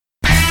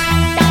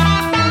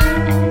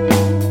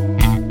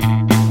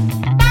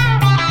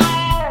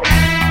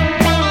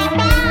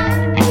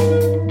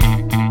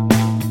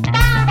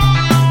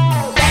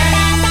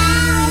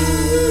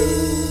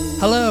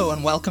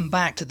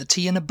back to the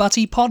Tea and a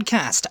Butty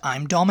podcast.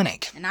 I'm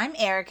Dominic. And I'm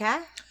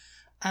Erica.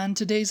 And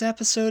today's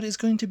episode is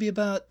going to be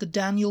about the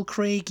Daniel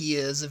Craig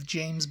years of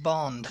James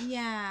Bond.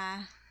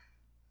 Yeah.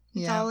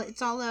 Yeah.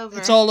 It's all over.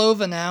 It's all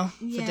over now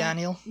for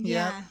Daniel.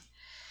 Yeah.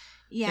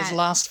 His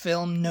last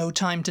film, No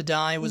Time to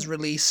Die, was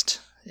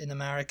released in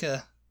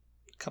America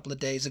a couple of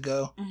days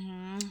ago.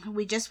 Mm-hmm.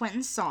 We just went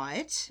and saw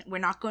it. We're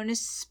not going to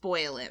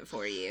spoil it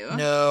for you.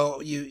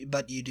 No,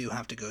 but you do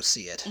have to go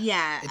see it.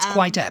 Yeah. It's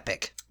quite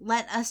epic.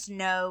 Let us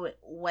know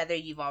whether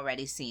you've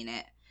already seen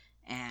it.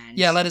 And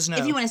yeah, let us know.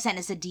 If you want to send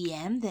us a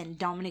DM, then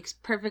Dominic's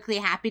perfectly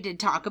happy to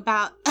talk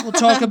about We'll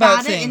talk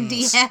about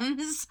things. It in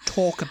DMs.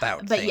 Talk about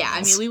but things. But yeah,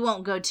 I mean, we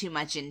won't go too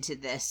much into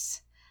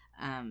this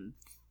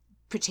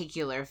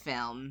particular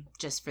film,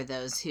 just for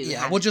those who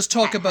we'll just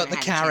talk about the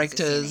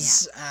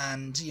characters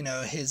and, you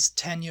know, his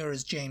tenure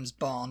as James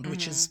Bond,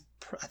 which is,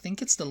 I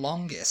think it's the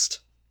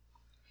longest.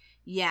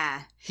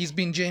 Yeah. He's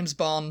been James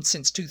Bond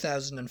since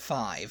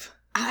 2005.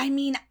 I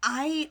mean,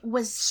 I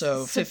was...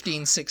 So,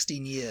 15,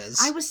 16 years.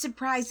 I was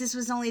surprised this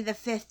was only the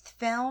fifth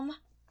film.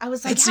 I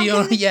was like, it's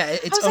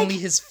only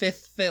his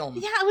fifth film.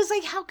 Yeah, I was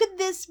like, how could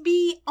this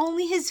be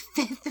only his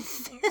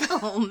fifth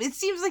film? It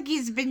seems like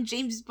he's been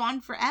James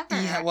Bond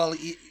forever. Yeah, well,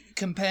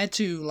 compared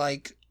to,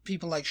 like,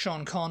 people like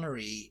Sean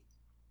Connery...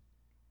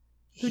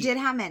 Who did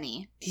how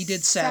many? He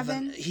did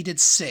seven. He did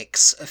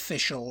 6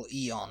 official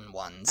Eon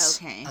ones.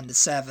 Okay. And the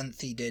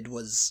 7th he did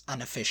was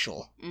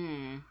unofficial.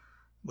 Mm.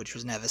 Which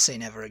was Never Say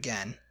Never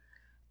Again.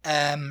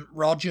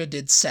 Roger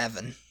did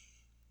 7.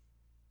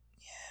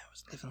 Yeah, it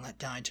was Live and Let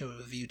Die, To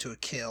a View to a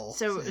Kill.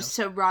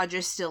 So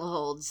Roger still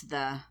holds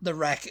the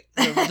record,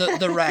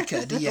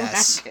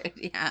 yes. Record,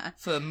 yeah.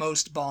 For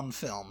most Bond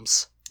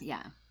films.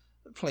 Yeah.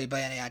 Played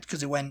by any actor,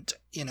 because it went,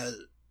 you know,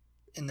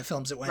 in the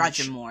films it went...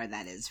 Roger Moore,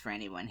 that is, for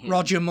anyone who...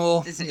 Roger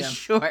Moore. Isn't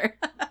sure.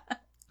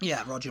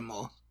 Yeah, Roger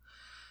Moore.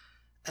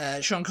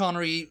 Sean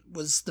Connery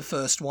was the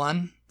first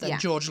one. Then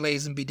George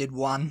Lazenby did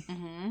 1.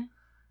 Mm-hmm.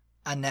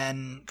 And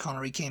then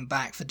Connery came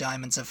back for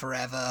Diamonds Are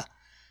Forever.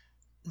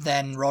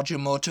 Then Roger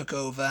Moore took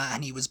over,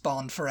 and he was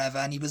Bond forever.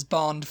 And he was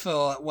Bond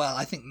for, well,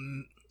 I think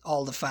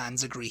all the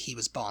fans agree he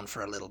was Bond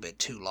for a little bit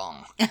too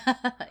long.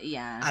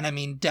 Yeah. And I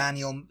mean,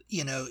 Daniel,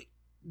 you know,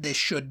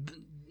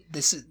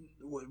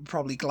 we're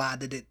probably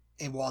glad that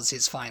it was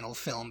his final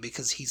film,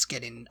 because he's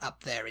getting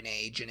up there in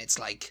age, and it's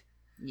like...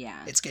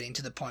 Yeah. It's getting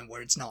to the point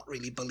where it's not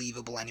really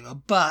believable anymore.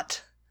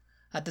 But,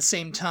 at the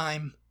same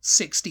time...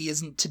 60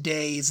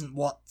 isn't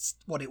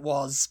what it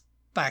was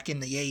back in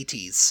the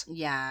 80s.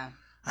 Yeah.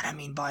 And I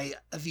mean, by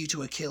A View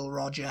to a Kill,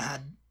 Roger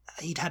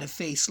he'd had a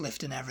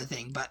facelift and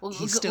everything, but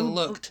he still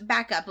looked...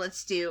 Back up,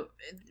 it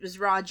was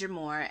Roger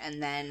Moore,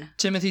 and then...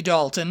 Timothy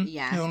Dalton,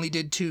 who only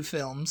did 2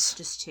 films.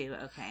 Just 2,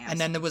 okay. And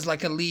then there was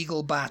like a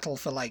legal battle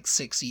for like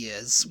 6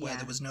 years, where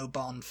there was no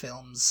Bond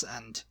films,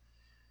 and,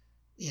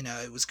 you know,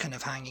 it was kind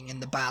of hanging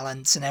in the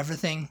balance and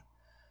everything.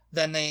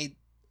 Then they...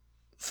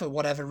 For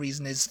whatever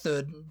reason,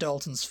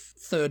 Dalton's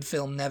third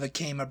film never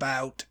came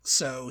about,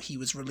 so he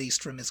was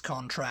released from his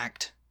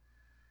contract.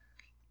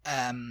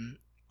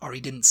 Or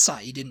he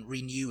didn't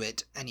renew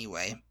it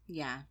anyway.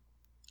 Yeah.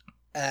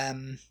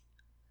 And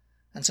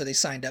so they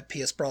signed up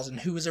Pierce Brosnan,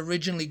 who was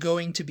originally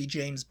going to be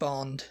James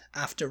Bond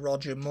after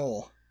Roger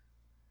Moore,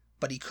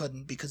 but he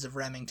couldn't because of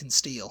Remington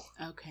Steele.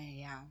 Okay,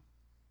 yeah.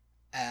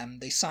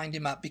 They signed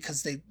him up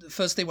because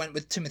they went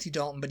with Timothy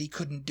Dalton, but he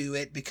couldn't do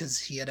it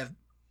because he had a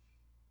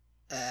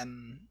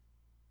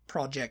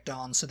project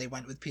on, so they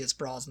went with Pierce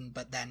Brosnan,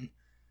 but then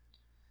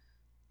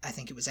I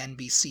think it was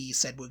NBC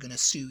said, we're going to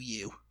sue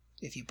you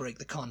if you break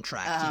the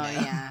contract.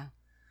 Yeah.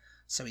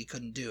 So he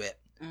couldn't do it.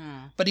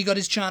 But he got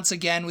his chance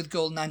again with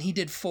Goldeneye. He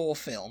did 4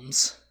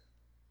 films.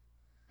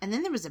 And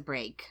then there was a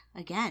break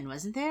again,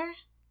 wasn't there?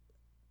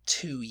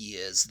 2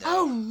 years, though.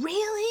 Oh,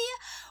 really?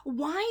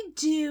 Why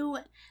do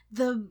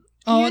the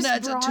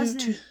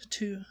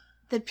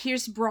the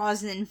Pierce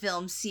Brosnan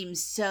films seem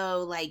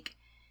so, like,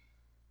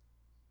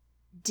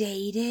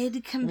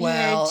 dated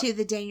compared to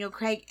the Daniel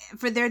Craig,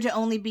 for there to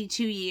only be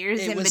 2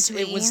 years in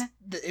between?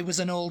 It was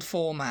an old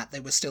format they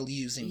were still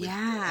using.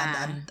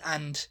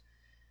 And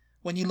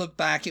when you look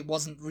back, it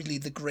wasn't really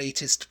the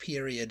greatest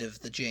period of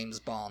the James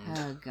Bond.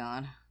 Oh,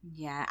 God.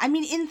 Yeah. I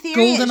mean, in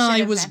theory,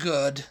 GoldenEye was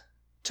good.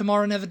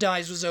 Tomorrow Never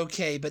Dies was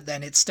okay, but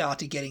then it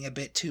started getting a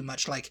bit too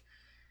much like,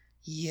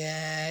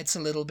 yeah, it's a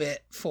little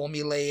bit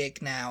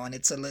formulaic now, and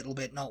it's a little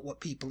bit not what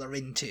people are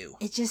into.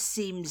 It just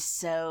seemed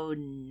so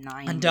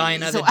 90s. And Die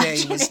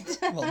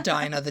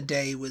Another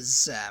Day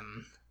was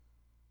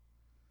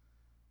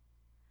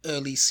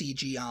early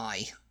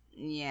CGI.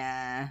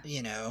 Yeah.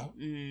 You know?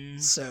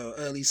 So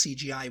early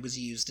CGI was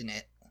used in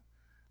it,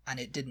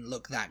 and it didn't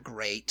look that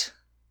great.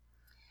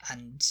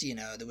 And, you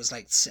know, there was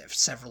like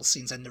several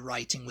scenes and the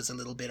writing was a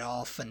little bit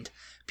off, and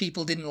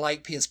people didn't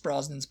like Pierce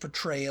Brosnan's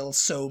portrayal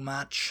so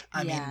much.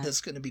 I mean, there's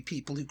going to be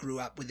people who grew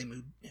up with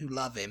him who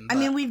love him. But... I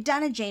mean, we've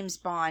done a James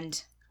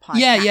Bond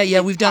podcast.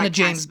 Yeah, we've done a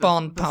James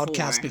Bond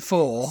podcast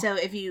before. So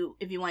if you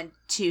want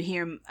to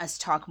hear us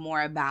talk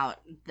more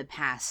about the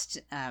past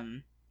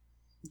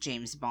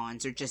James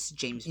Bonds or just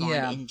James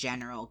Bond in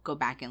general, go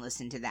back and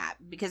listen to that,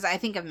 because I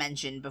think I've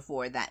mentioned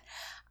before that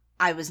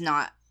I was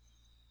not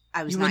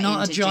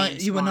into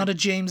James You were Bond. not a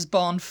James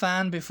Bond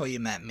fan before you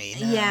met me.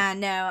 No. Yeah,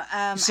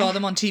 no. You saw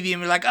them on TV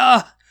and were like,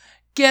 oh,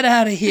 get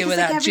out of here with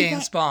that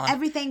James Bond.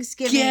 Every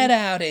Thanksgiving, get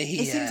out of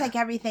here. It seems like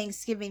every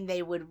Thanksgiving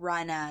they would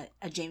run a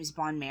James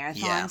Bond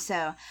marathon.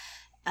 So,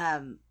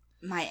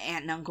 my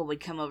aunt and uncle would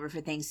come over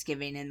for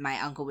Thanksgiving, and my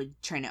uncle would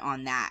turn it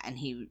on that, and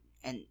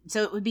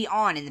so it would be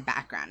on in the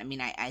background. I mean,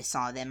 I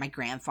saw them. My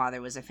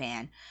grandfather was a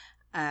fan.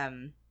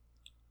 I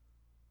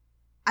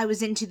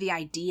was into the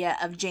idea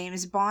of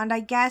James Bond,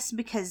 I guess,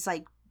 because,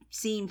 like,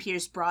 seeing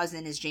Pierce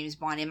Brosnan as James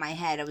Bond in my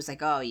head, I was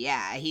like, oh,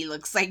 yeah, he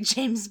looks like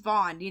James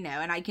Bond,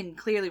 and I can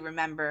clearly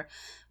remember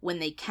when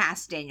they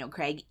cast Daniel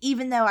Craig,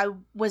 even though I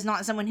was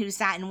not someone who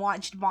sat and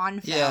watched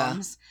Bond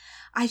films.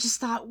 I just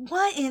thought,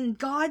 what in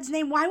God's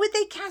name? Why would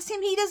they cast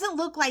him? He doesn't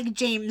look like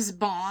James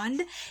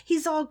Bond.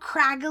 He's all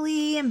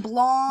craggly and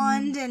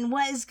blonde, and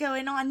what is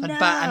going on?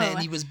 And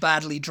he was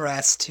badly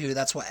dressed, too.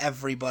 That's what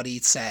everybody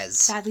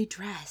says. Badly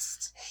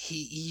dressed.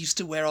 He used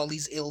to wear all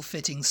these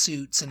ill-fitting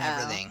suits and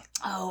everything.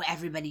 Oh,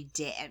 everybody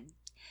did.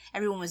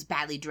 Everyone was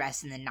badly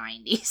dressed in the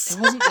 90s.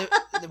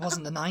 It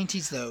wasn't the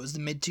 90s, though. It was the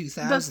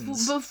mid-2000s.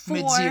 Before.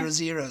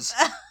 Mid-00s.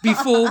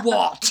 Before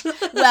what?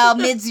 Well,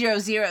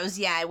 mid-00s,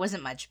 yeah, it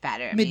wasn't much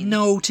better.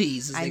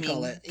 Mid-noughties, as they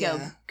call it.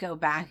 Go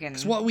back and...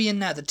 Because what are we in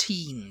now? The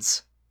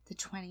teens? The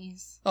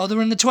 20s. Oh,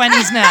 they're in the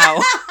 20s now.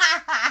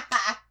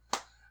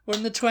 We're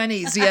in the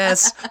 20s,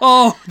 yes.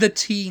 Oh, the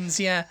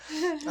teens, yeah.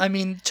 I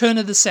mean, turn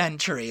of the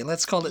century.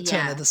 Let's call it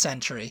turn of the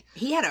century.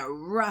 He had a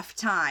rough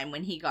time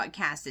when he got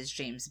cast as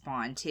James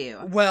Bond, too.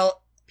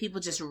 Well,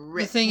 people just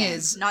ripped the thing him.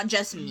 is, not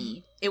just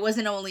me. It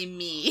wasn't only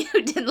me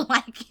who didn't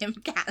like him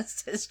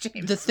cast as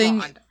James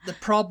Bond. The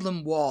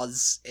problem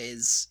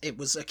is it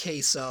was a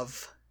case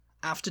of,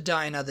 after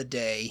Die Another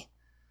Day,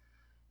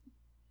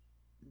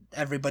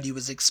 everybody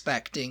was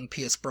expecting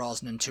Pierce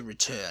Brosnan to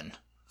return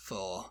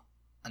for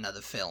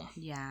another film.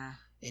 Yeah.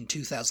 In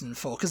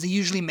 2004, because they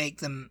usually make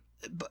them.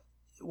 But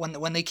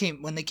when they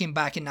came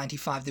back in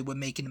 95, they were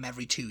making them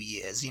every 2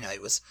 years.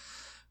 It was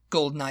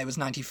GoldenEye was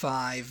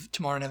 95,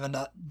 Tomorrow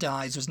Never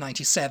Dies was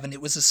 97.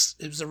 It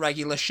was a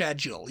regular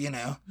schedule.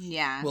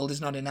 Yeah. World Is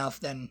Not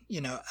Enough. Then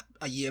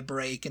a year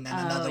break and then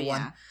another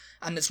one,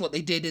 and it's what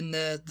they did in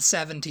the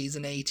 70s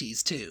and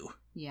 80s too.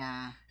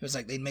 Yeah. It was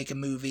like they'd make a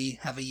movie,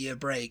 have a year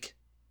break,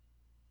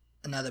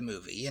 another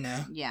movie.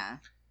 Yeah.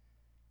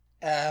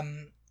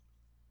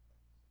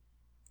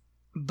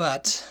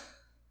 But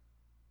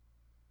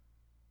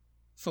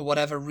for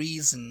whatever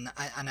reason,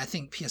 I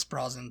think Pierce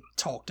Brosnan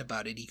talked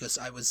about it, he goes,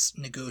 I was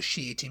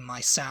negotiating my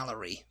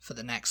salary for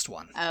the next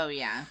one. Oh,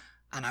 yeah.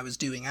 And I was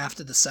doing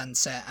After the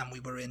Sunset, and we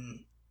were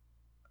in,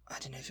 I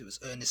don't know if it was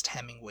Ernest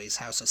Hemingway's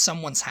house or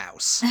someone's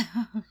house.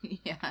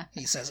 Yeah.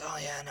 He says, oh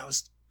yeah, and I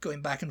was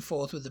going back and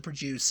forth with the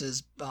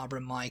producers, Barbara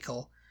and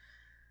Michael.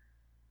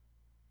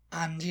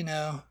 And,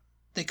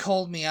 they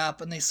called me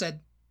up and they said,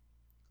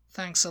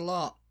 thanks a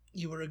lot.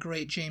 You were a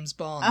great James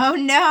Bond. Oh,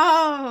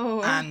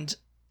 no!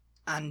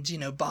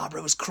 And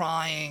Barbara was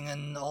crying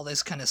and all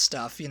this kind of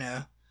stuff,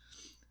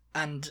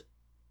 And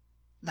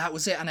that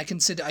was it. And I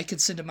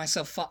considered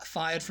myself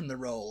fired from the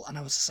role. And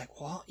I was just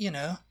like, what?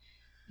 Yeah.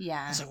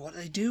 I was like, what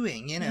are they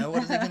doing?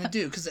 What are they going to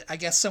do? Because I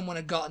guess someone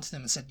had gotten to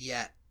them and said,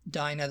 yeah,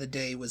 Die Another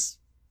Day was,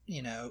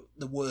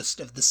 the worst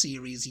of the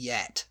series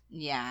yet.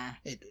 Yeah.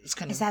 It was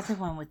kind of... Is that the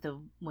one with the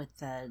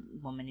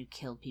woman who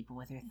killed people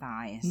with her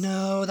thighs?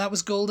 No, that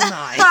was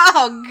GoldenEye.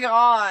 Oh,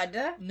 God.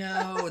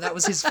 No, that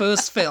was his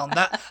first film.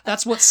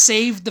 That's what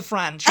saved the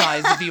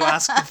franchise, if you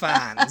ask the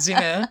fans,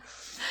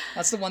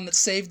 That's the one that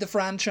saved the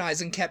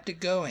franchise and kept it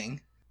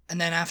going.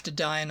 And then after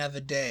Die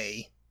Another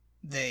Day,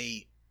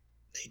 they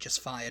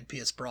just fired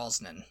Pierce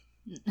Brosnan.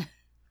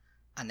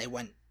 And they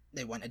went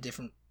a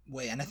different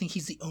way, and I think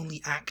he's the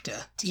only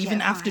actor.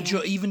 Even after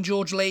even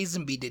George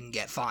Lazenby didn't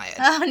get fired.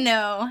 Oh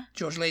no!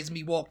 George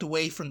Lazenby walked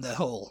away from the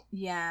whole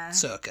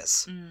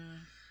circus.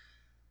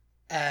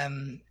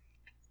 And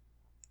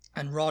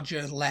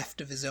Roger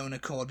left of his own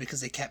accord because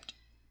they kept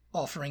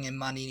offering him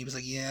money, and he was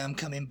like, "Yeah, I'm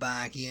coming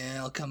back. Yeah,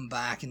 I'll come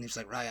back." And he was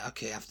like, "Right,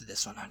 okay, after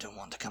this one, I don't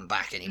want to come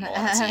back anymore.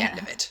 That's the end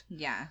of it."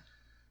 Yeah.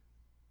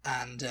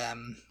 And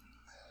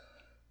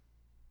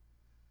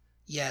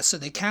so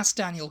they cast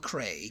Daniel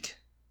Craig.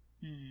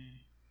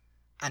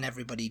 And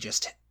everybody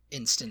just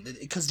instantly,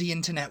 because the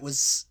internet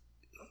was,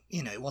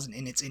 it wasn't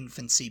in its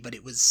infancy, but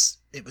it was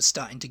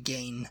starting to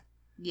gain.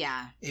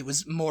 Yeah. It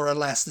was more or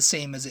less the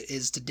same as it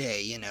is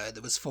today.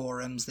 There was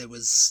forums, there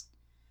was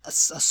a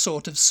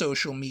sort of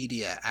social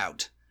media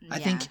out. I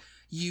think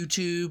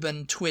YouTube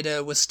and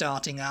Twitter was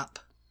starting up,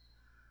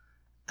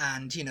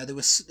 and there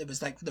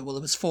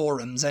was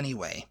forums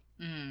anyway,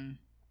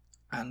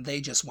 and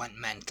they just went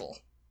mental.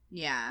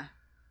 Yeah.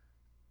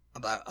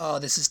 About, oh,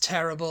 this is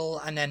terrible,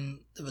 and then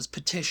there was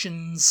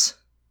petitions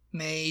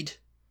made,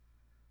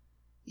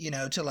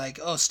 to like,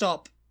 oh,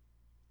 stop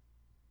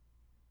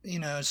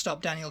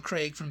stop Daniel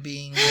Craig from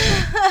being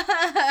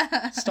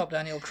cast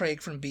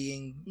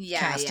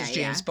as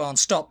James Bond.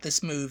 Stop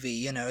this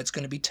movie. It's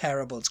going to be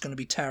terrible. It's going to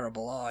be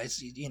terrible. Oh,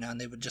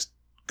 and they were just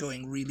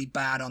going really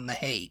bad on the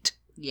hate.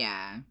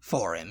 Yeah.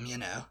 For him,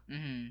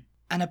 Mm-hmm.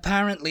 And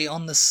apparently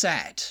on the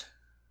set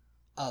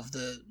of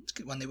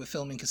when they were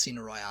filming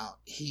Casino Royale,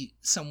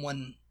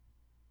 someone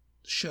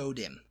showed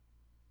him.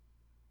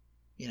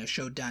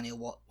 Showed Daniel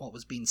what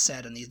was being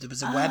said, and there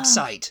was a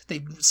website.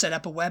 They set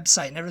up a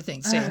website and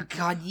everything. Saying, oh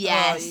God,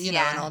 yes,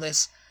 and all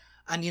this,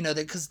 and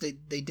because they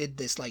did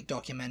this like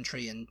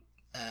documentary and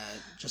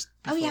just.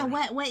 Before, oh yeah,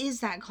 what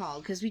is that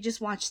called? Because we just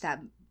watched that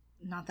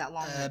not that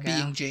long ago.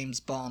 Being James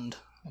Bond,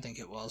 I think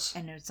it was,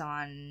 and it's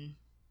on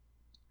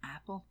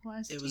Apple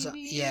Plus. It was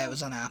it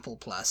was on Apple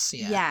Plus.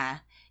 Yeah.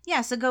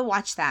 So go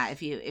watch that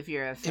if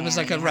you're a fan. It was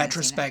like a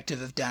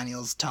retrospective of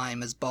Daniel's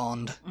time as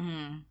Bond.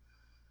 Mm-hmm.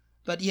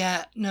 But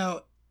yeah,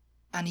 no.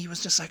 And he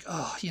was just like,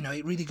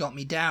 it really got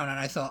me down. And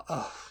I thought,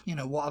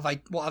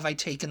 what have I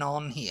taken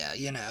on here,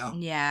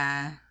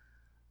 Yeah.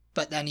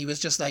 But then he was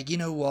just like, you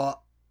know what?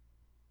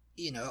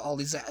 All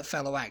these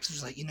fellow actors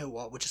was like, you know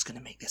what? We're just going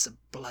to make this a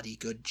bloody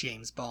good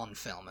James Bond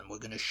film and we're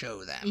going to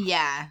show them.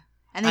 Yeah.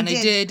 And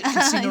they did.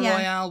 Casino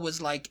Royale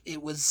was like,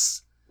 it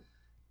was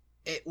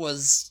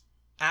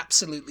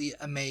absolutely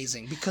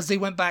amazing because they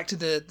went back to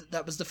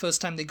that was the first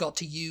time they got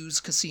to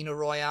use Casino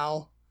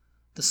Royale.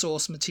 The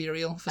source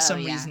material. For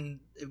some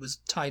reason, it was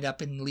tied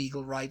up in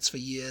legal rights for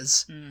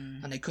years,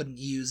 and they couldn't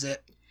use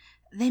it.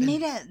 They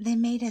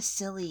made a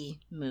silly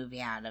movie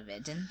out of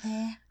it, didn't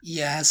they?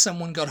 Yeah,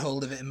 someone got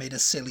hold of it and made a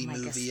silly like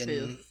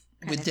movie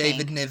with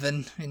David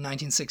Niven in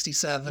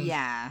 1967.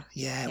 Yeah.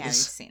 We've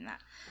seen that.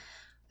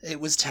 It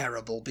was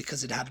terrible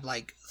because it had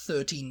like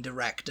 13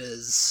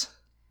 directors,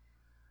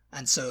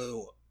 and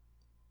so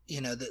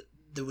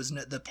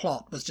the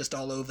plot was just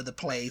all over the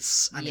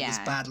place, and it was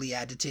badly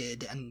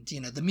edited, and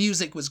the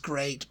music was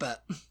great,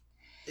 but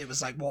it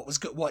was like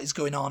what is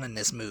going on in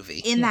this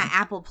movie? In that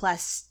Apple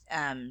Plus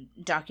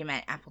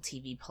Apple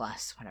TV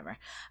Plus, whatever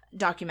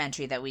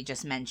documentary that we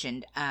just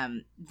mentioned,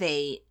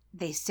 they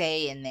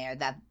say in there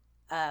that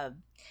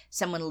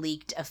someone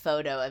leaked a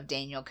photo of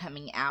Daniel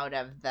coming out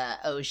of the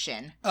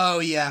ocean. Oh,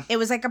 yeah. It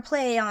was like a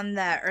play on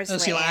the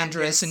Ursula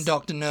Andress and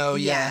Dr. No,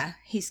 yeah.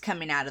 He's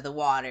coming out of the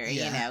water,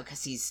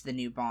 because he's the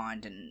new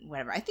Bond and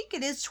whatever. I think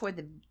it is toward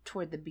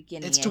the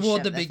beginning. It's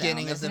toward the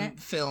beginning of the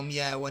film,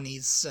 when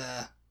he's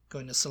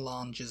going to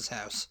Solange's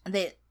house.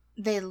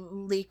 They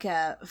leak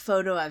a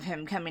photo of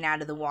him coming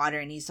out of the water,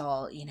 and he's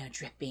all,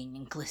 dripping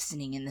and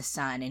glistening in the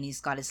sun, and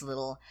he's got his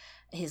little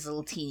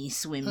teeny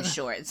swim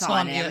shorts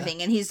on and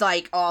everything, and he's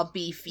like all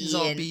beefy. He's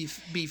all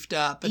beefed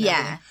up and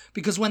everything.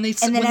 Because when they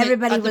and then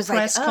everybody was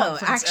like, oh,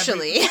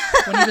 actually.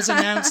 When he was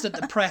announced at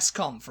the press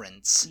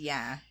conference.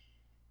 Yeah.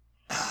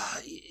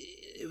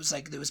 It was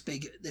like there was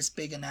this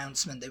big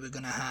announcement they were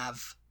going to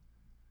have,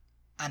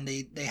 and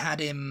they had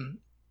him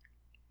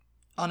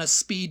on a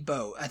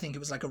speedboat. I think it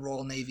was like a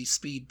Royal Navy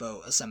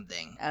speedboat or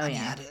something. Oh,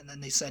 and and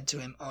then they said to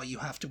him, you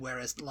have to wear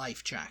a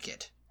life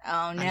jacket.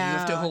 Oh, no. And you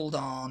have to hold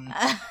on.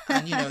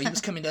 And, he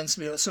was coming down the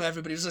speedboat, so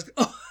everybody was like,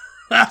 oh,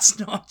 that's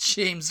not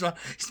James Bond.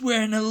 He's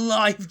wearing a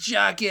life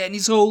jacket and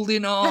he's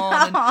holding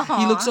on.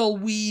 And he looks all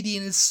weedy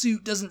and his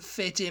suit doesn't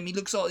fit him. He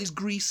looks all his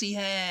greasy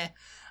hair.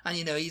 And,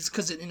 he's,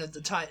 because,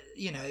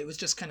 it was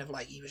just kind of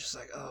like, he was just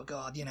like, oh,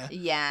 God,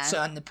 Yeah.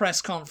 So, in the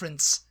press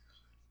conference,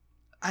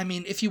 I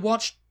mean, if you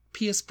watch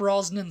Pierce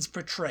Brosnan's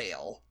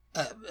portrayal,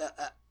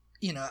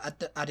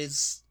 at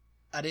his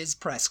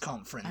press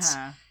conference,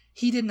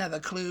 he didn't have a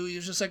clue. He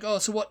was just like,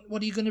 so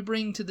what are you going to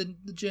bring to the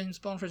James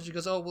Bond franchise? He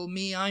goes, well,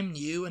 me, I'm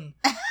new, and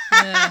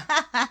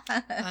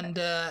and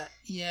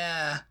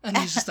and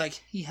he's just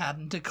like, he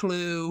hadn't a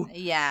clue.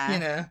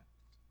 Yeah.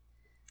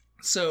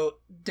 So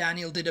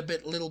Daniel did a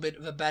little bit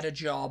of a better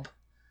job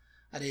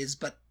at his,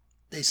 but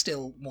they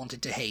still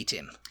wanted to hate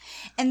him.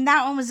 And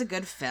that one was a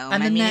good film.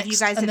 And if you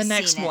guys have seen it. And the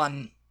next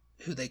one,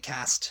 who they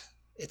cast,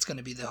 it's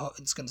going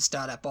to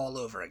start up all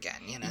over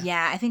again,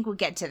 Yeah, I think we'll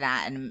get to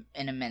that in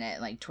a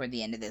minute. Like toward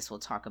the end of this, we'll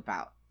talk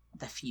about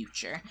the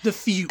future. The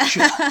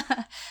future.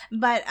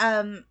 But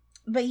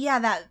yeah,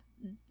 that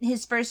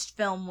his first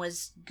film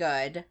was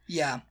good.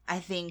 Yeah. I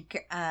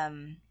think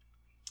and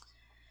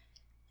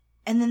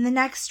then the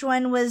next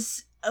one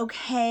was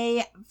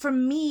okay for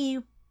me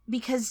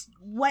because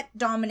what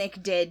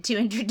Dominic did to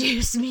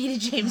introduce me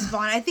to James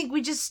Bond, I think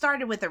we just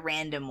started with a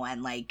random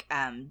one, like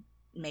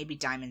maybe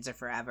Diamonds Are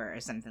Forever or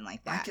something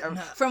like that.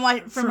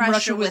 From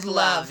Russia with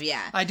Love,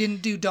 yeah. I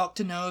didn't do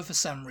Dr. No for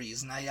some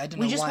reason. I don't know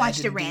why. We just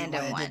watched a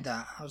random one. I did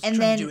that. I was trying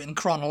to do it in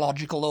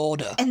chronological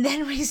order. And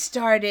then we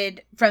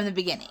started from the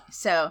beginning.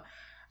 So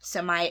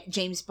my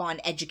James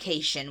Bond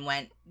education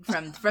went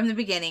from the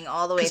beginning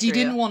all the way through. Because you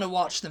didn't want to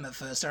watch them at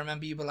first. I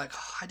remember you were like,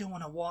 I don't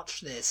want to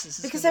watch this. This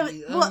is because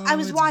I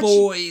was watching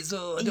boys.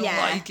 I don't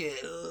like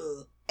it.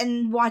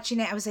 And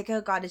watching it, I was like,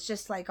 oh God, it's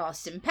just like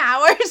Austin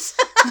Powers.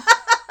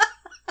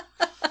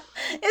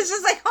 It's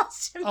just like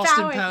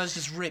Austin Powers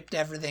just ripped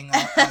everything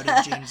out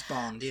of James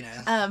Bond, you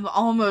know.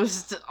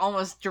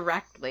 Almost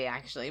directly,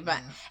 actually. But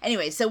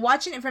anyway, so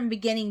watching it from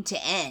beginning to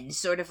end,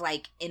 sort of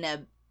like in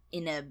a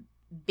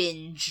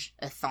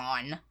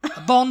binge-a-thon. A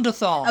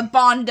Bondathon. A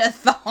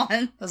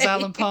Bondathon. As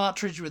Alan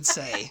Partridge would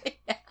say.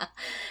 Yeah.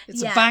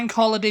 It's a bank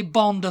holiday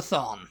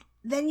Bondathon.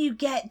 Then you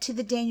get to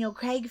the Daniel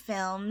Craig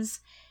films,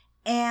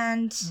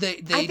 and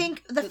I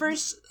think the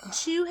first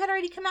two had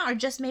already come out, or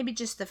just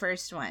the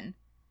first one.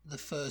 The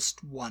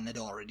first one had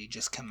already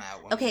just come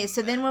out. Okay,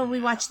 so then when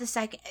we watched the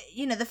second,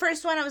 the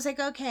first one, I was like,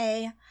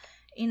 okay,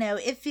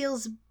 it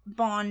feels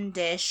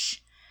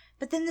Bondish.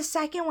 But then the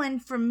second one,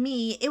 for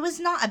me, it was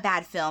not a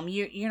bad film.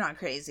 You're not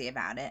crazy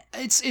about it.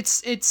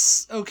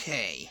 It's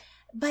okay.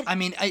 But I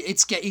mean,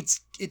 it's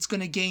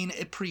going to gain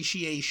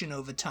appreciation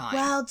over time.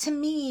 Well, to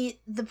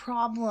me, the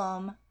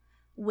problem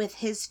with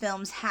his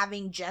films,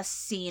 having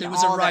just seen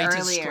all the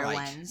earlier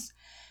ones,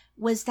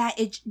 was that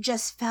it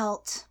just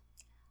felt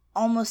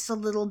almost a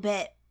little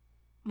bit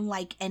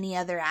like any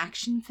other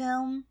action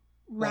film,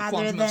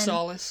 rather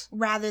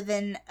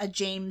than a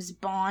James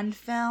Bond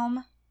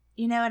film.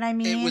 You know what I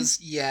mean? It was,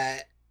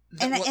 yeah.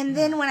 And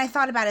then when I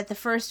thought about it, the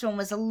first one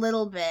was a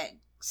little bit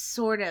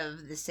sort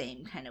of the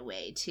same kind of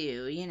way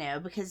too,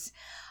 because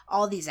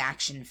all these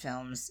action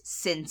films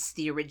since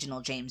the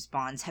original James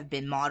Bonds have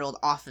been modeled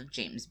off of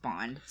James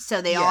Bond.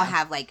 So they all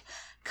have like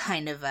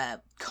kind of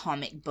a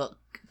comic book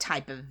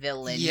type of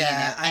villain,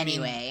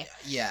 anyway.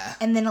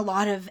 And then a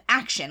lot of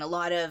action, a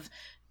lot of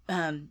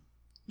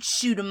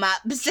shoot 'em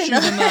ups,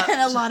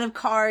 and a lot of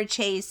car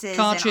chases.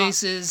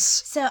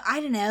 So I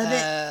don't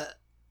know,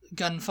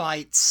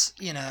 gunfights,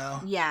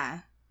 Yeah.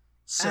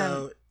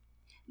 So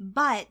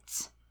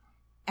but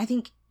I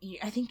think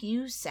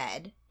you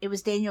said it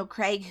was Daniel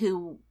Craig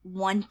who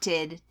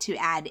wanted to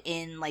add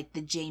in like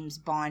the James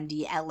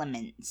Bondy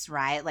elements,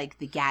 right? Like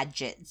the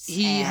gadgets.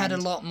 He had a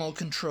lot more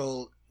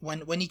control.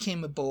 When he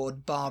came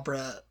aboard,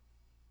 Barbara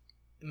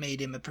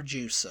made him a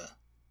producer.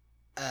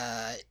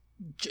 I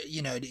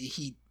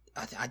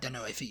don't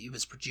know if he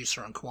was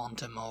producer on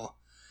Quantum or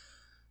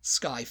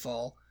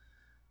Skyfall.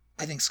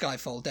 I think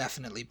Skyfall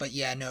definitely, but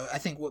yeah, no, I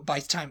think by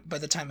the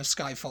time of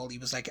Skyfall, he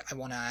was like, I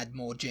want to add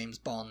more James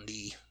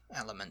Bondy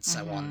elements.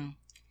 I want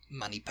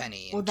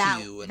Moneypenny and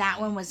Q.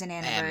 That one was an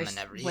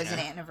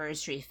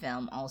anniversary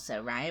film,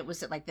 also, right?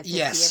 Was it like the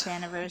 50th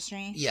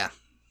anniversary? Yeah.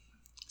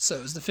 So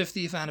it was the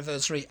 50th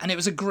anniversary, and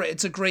it's a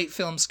great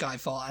film,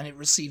 Skyfall, and it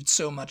received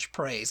so much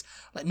praise.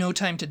 Like No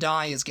Time to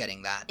Die is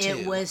getting that too.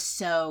 It was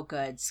so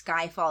good.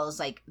 Skyfall is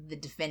like the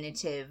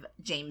definitive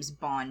James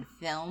Bond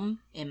film,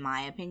 in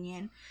my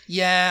opinion.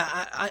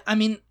 Yeah, I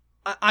mean,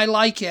 I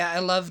like it. I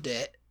loved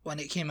it when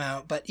it came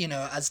out, but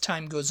as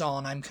time goes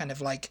on, I'm kind of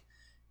like,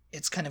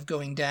 it's kind of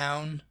going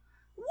down.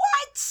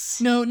 What?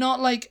 No, not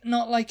like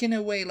in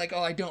a way like,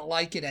 oh, I don't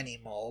like it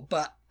anymore,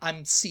 but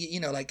I'm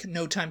like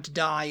No Time to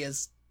Die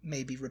has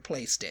maybe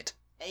replaced it.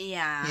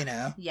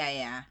 Yeah.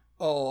 Yeah.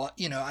 Or,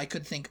 I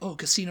could think, oh,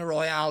 Casino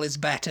Royale is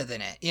better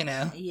than it,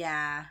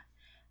 Yeah.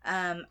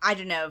 I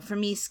don't know. For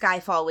me,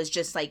 Skyfall was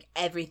just like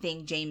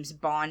everything James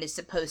Bond is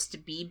supposed to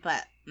be,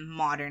 but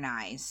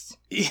modernized.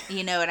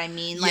 You know what I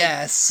mean? Like,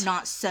 yes.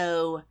 Not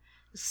so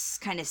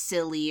kind of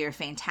silly or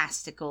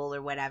fantastical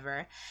or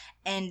whatever.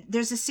 And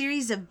there's a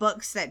series of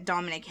books that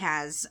Dominic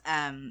has,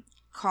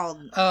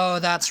 called... Oh,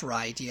 that's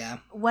right, yeah.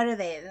 What are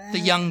they? The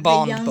Young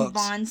Bond books. The Young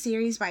Bond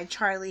series by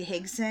Charlie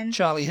Higson.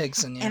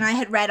 Yeah. And I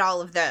had read all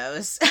of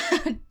those,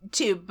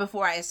 too,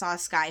 before I saw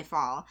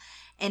Skyfall.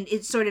 And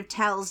it sort of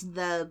tells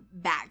the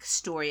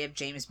backstory of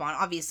James Bond.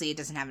 Obviously, it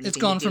doesn't have anything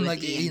to do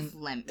with Ian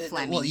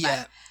Fleming. Well,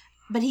 yeah.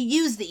 But he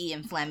used the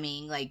Ian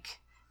Fleming,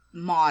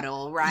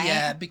 model, right?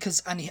 Yeah,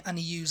 because... And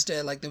he used,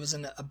 there was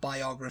a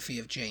biography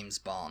of James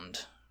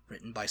Bond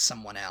written by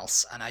someone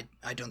else, and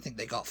I don't think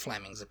they got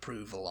Fleming's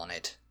approval on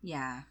it.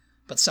 Yeah.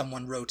 But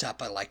someone wrote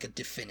up a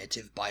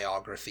definitive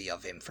biography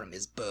of him from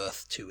his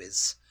birth to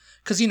his...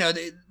 Because,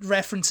 the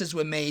references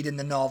were made in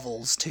the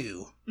novels,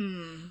 too.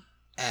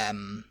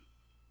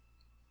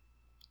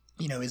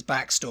 His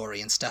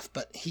backstory and stuff,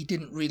 but he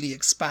didn't really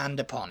expand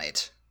upon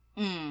it.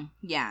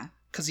 Yeah.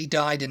 Because he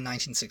died in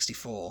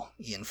 1964,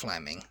 Ian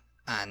Fleming,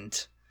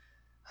 and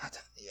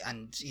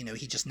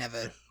he just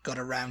never got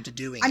around to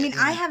doing it. I mean,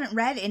 I haven't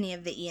read any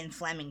of the Ian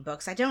Fleming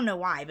books. I don't know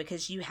why,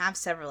 because you have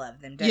several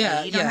of them, don't you?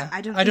 I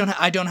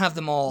don't have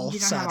them all, you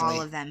don't sadly. have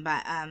all of them,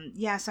 but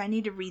so I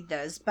need to read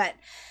those. But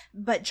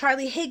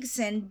Charlie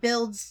Higson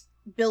builds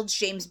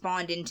James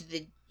Bond into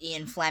the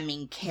Ian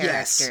Fleming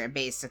character,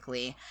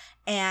 basically.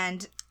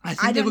 And I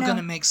think they were going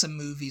to make some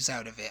movies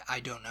out of it.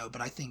 I don't know,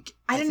 but I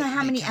don't know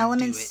how many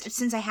elements,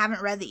 since I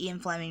haven't read the Ian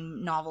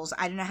Fleming novels,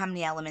 I don't know how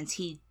many elements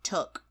he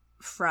took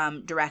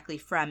directly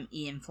from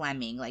Ian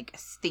Fleming, like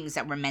things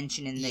that were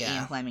mentioned in the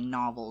Ian Fleming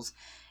novels,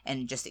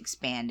 and just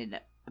expanded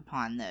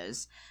upon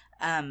those.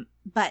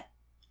 But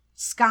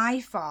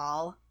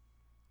Skyfall,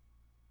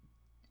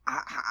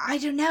 I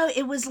don't know,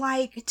 it was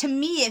like, to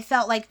me it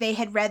felt like they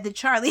had read the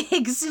Charlie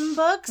Higson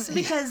books,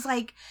 because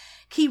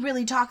he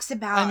really talks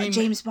about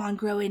James Bond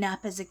growing up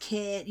as a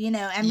kid, you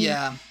know. I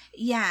mean,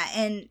 yeah,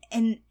 and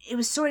it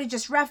was sort of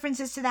just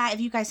references to that.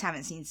 If you guys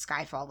haven't seen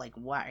Skyfall, like,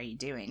 what are you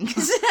doing?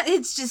 Because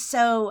it's just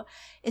so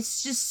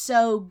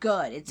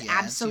good. It's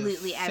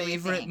absolutely it's your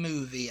favorite everything.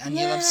 movie, and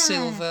you love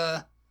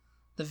Silver,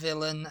 the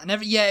villain, and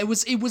it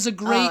was a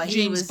great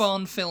James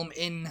Bond film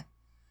in.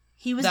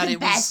 He was the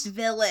best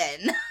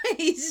villain.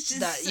 He's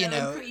just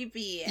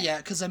creepy. Yeah,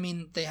 because, I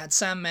mean, they had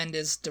Sam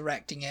Mendes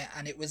directing it,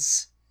 and it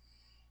was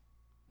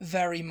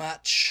very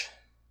much...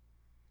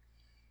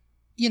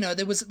 You know,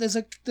 there's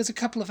a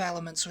couple of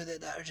elements with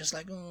it that are just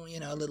like,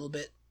 a little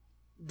bit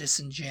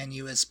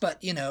disingenuous.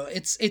 But, you know,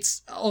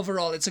 it's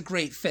overall, it's a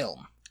great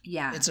film.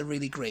 Yeah. It's a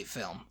really great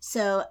film.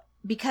 So,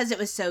 because it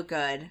was so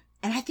good,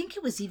 and I think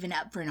it was even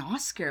up for an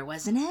Oscar,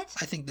 wasn't it?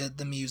 I think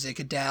the music,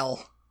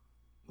 Adele...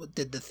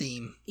 did the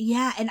theme.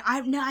 Yeah, and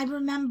I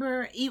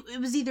remember it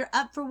was either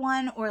up for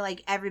one or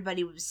like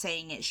everybody was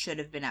saying it should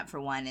have been up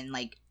for one and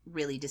like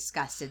really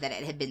disgusted that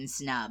it had been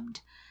snubbed.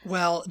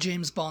 Well,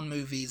 James Bond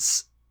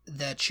movies,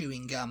 they're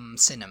chewing gum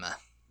cinema.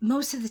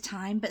 Most of the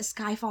time, but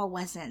Skyfall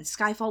wasn't.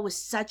 Skyfall was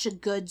such a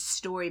good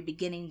story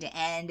beginning to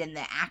end, and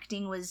the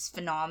acting was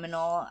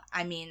phenomenal.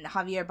 I mean,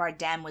 Javier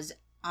Bardem was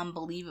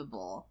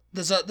unbelievable.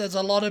 There's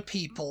a lot of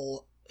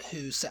people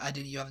who say,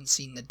 you haven't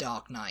seen The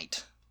Dark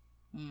Knight.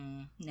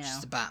 No. Just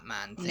the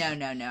Batman thing.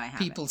 No, I haven't.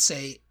 People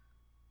say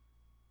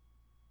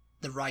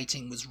the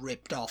writing was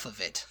ripped off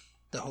of it.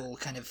 The whole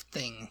kind of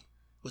thing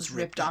was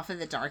ripped off of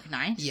The Dark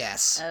Knight?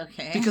 Yes.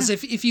 Okay. Because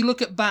if you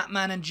look at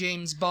Batman and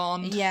James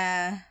Bond...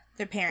 Yeah,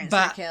 their parents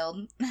were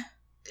killed.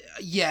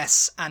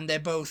 Yes, and they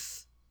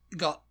both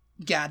got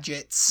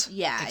gadgets.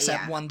 Yeah,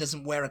 except one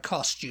doesn't wear a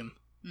costume.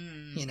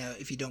 You know,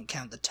 if you don't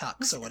count the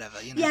tux or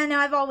whatever, you know. Yeah, no,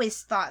 I've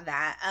always thought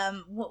that.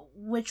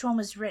 Which one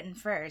was written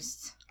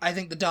first? I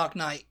think The Dark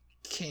Knight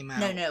came out.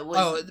 No, it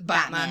was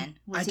Batman.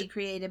 Was he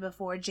created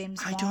before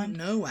James Bond? I don't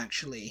know,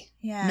 actually.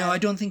 Yeah. No, I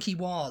don't think he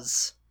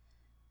was.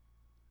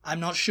 I'm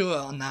not sure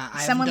on that.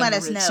 Someone let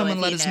us know.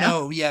 Someone let us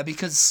know, yeah,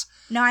 because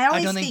no,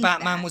 I don't think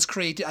Batman was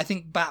created. I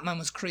think Batman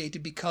was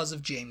created because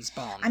of James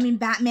Bond. I mean,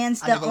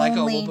 Batman's the only... like,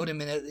 we'll put him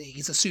in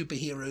he's a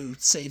superhero who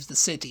saves the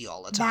city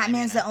all the time.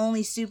 Batman's the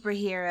only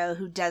superhero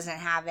who doesn't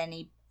have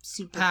any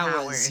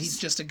superpowers. He's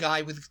just a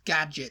guy with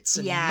gadgets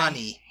and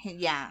money.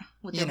 Yeah,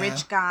 with a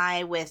rich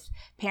guy with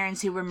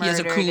parents who were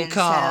murdered. He has a cool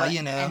car,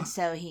 you know. And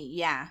so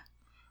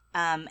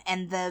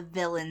and the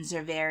villains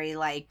are very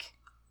like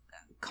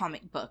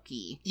comic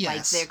booky.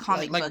 Yes, like they're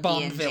comic like booky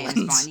Bond and villains.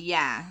 James Bond.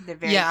 Yeah, they're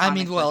very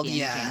comic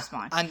booky and James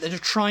Bond. And they're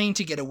trying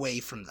to get away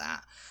from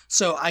that.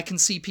 So I can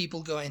see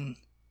people going,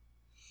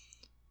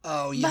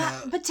 But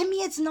to me,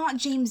 it's not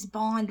James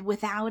Bond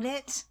without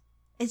it.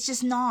 It's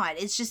just not.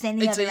 It's just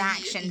any other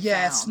action film.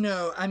 Yes,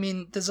 no. I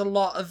mean, there's a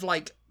lot of,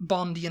 like,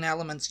 Bondian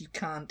elements you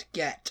can't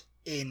get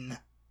in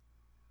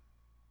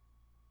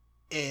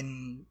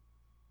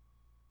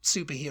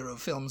superhero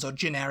films or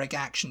generic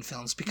action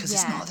films because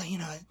it's not,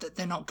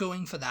 they're not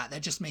going for that. They're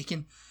just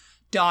making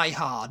Die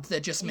Hard. They're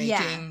just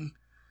making...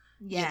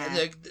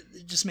 they're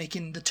just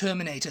making the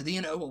Terminator.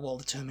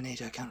 The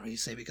Terminator I can't really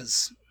say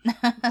because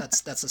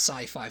that's a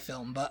sci-fi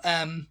film, but...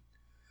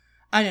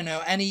 I don't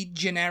know, any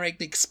generic,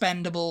 The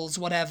Expendables,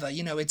 whatever,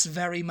 it's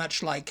very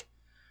much like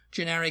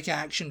generic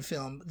action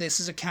film. This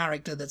is a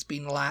character that's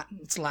been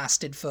it's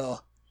lasted for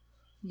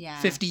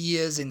 50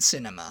 years in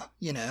cinema,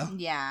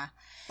 Yeah.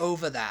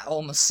 Over that,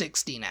 almost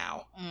 60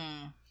 now.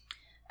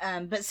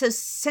 But so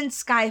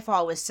since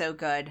Skyfall was so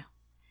good,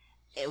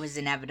 it was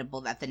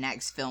inevitable that the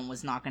next film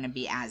was not going to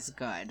be as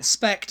good.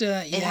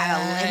 Spectre, It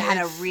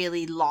had a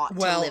really lot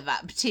to live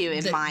up to,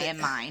 in my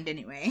mind,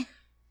 anyway.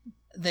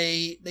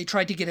 They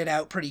tried to get it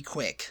out pretty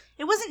quick.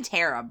 It wasn't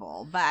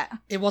terrible, but...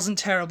 It wasn't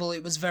terrible.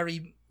 It was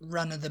very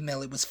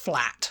run-of-the-mill. It was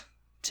flat,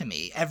 to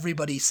me.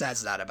 Everybody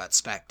says that about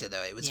Spectre,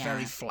 though. It was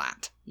very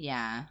flat.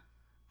 Yeah.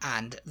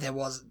 And there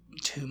wasn't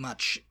too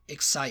much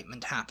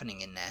excitement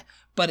happening in there.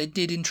 But it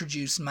did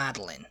introduce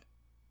Madeline.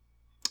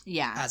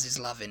 Yeah. As his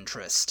love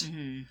interest.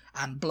 Mm-hmm.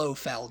 And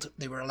Blofeld.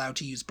 They were allowed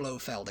to use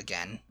Blofeld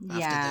again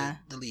after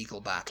the legal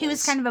battles. He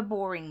was kind of a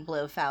boring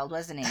Blofeld,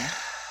 wasn't he?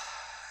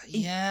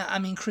 Yeah, I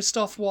mean,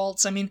 Christoph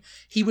Waltz,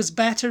 he was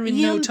better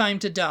in No Time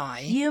to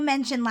Die. You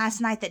mentioned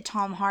last night that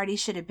Tom Hardy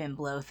should have been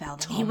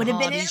Blofeld. He would have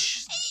been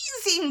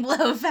amazing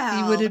Blofeld.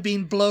 He would have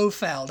been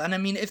Blofeld. And I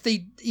mean, if they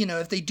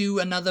do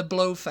another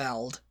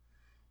Blofeld,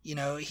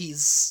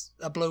 he's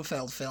a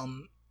Blofeld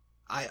film,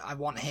 I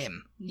want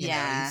him.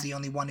 He's the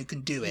only one who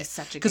can do it. He's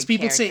such a good Because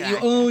people say,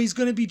 actor. he's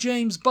going to be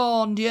James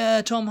Bond.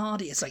 Yeah, Tom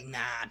Hardy. It's like, nah,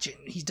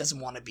 he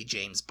doesn't want to be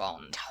James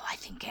Bond. Oh, I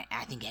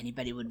think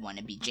anybody would want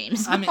to be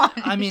James Bond.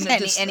 I mean, at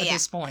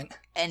this point,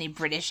 any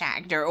British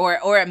actor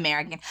or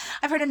American.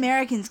 I've heard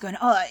Americans going,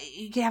 "Oh,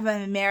 you could have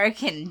an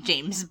American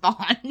James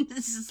Bond."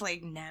 This is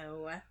like,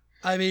 no.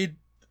 I mean,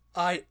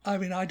 I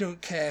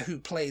don't care who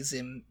plays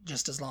him,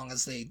 just as long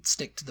as they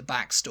stick to the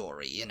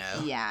backstory,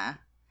 Yeah.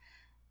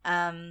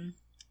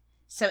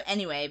 So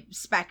anyway,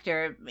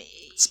 Spectre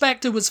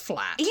was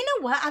flat. You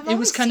know what? It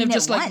was kind of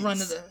just like run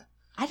of the.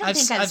 I don't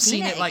think I've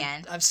seen it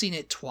again. Like I've seen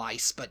it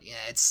twice, but yeah,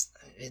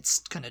 it's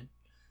kind of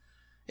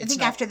I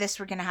think after this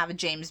we're gonna have a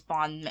James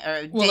Bond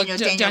or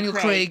Daniel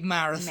Craig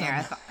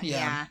marathon.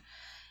 Yeah.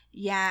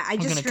 I we're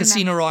just gonna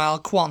Casino Royale,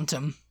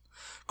 Quantum.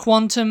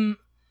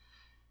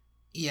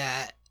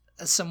 Yeah,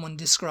 as someone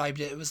described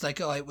it, it was like,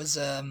 it was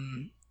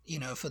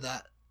for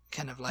that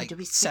kind of like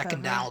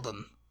second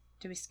album.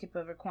 Did we skip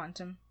over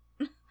Quantum?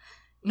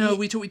 No,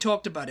 we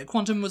talked about it.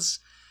 Quantum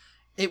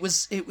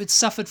it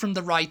suffered from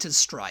the writer's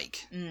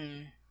strike.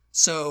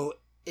 So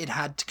it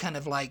had to kind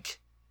of like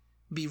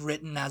be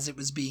written as it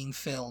was being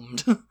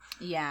filmed.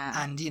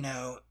 Yeah. And,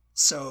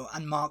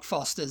 and Mark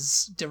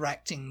Foster's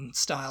directing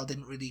style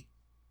didn't really,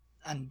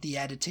 and the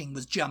editing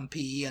was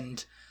jumpy,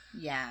 and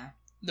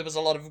there was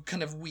a lot of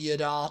kind of weird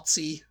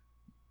artsy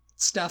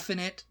stuff in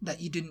it that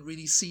you didn't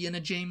really see in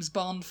a James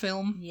Bond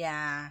film.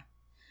 Yeah.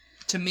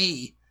 To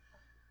me,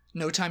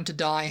 No Time to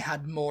Die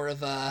had more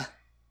of a,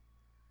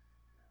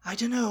 I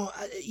don't know,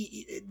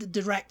 the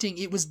directing,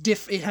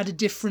 it had a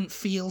different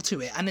feel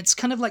to it. And it's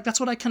kind of like, that's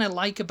what I kind of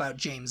like about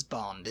James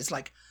Bond, is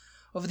like,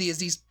 over the years,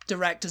 these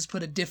directors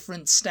put a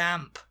different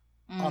stamp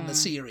on the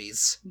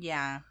series.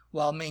 Yeah.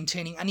 While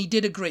maintaining, and he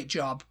did a great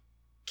job,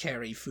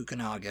 Cary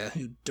Fukunaga,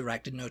 who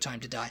directed No Time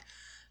to Die.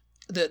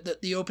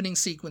 The opening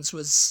sequence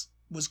was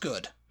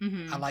good.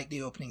 Mm-hmm. I like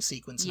the opening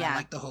sequence, and I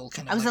like the whole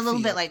kind of, I was a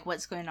little bit like,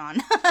 what's going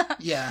on?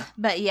 Yeah.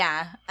 But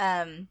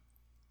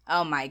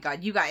oh my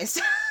god, you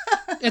guys.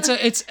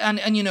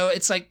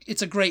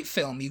 it's a great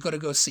film. You got to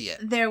go see it.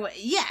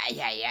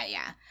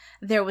 Yeah.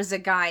 There was a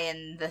guy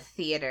in the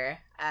theater.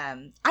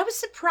 I was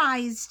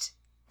surprised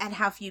at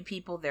how few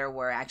people there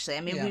were, actually.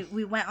 I mean,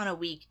 we went on a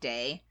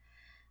weekday,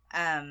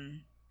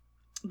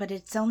 but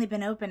it's only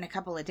been open a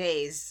couple of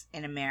days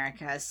in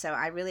America, so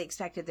I really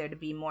expected there to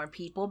be more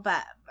people,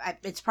 but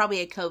it's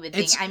probably a COVID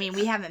thing. I mean,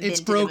 we haven't been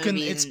to the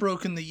movies. It's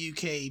broken the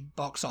UK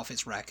box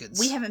office records.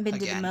 We haven't been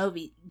to the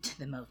movie.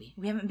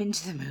 We haven't been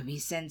to the movie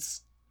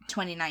since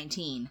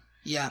 2019.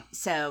 Yeah.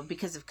 So,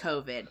 because of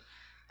COVID.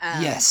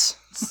 Yes.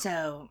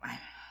 So,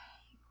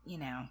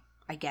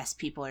 I guess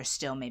people are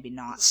still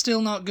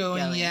not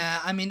going.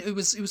 Yeah. I mean, it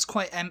was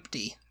quite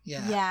empty.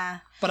 Yeah. Yeah.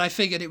 But I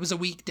figured it was a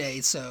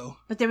weekday, so.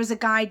 But there was a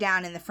guy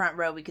down in the front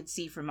row we could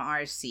see from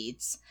our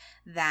seats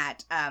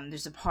that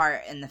there's a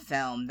part in the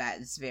film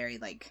that is very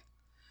like,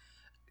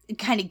 it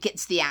kind of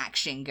gets the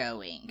action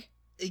going.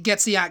 It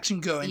gets the action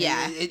going.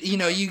 Yeah.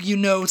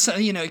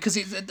 Because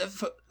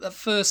at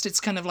first it's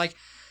kind of like,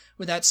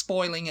 without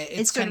spoiling it,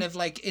 it's kind of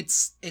like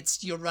it's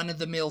your run of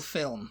the mill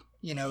film.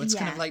 It's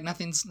kind of like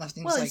nothing's well,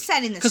 like, it's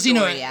setting the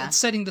story up. It's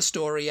setting the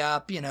story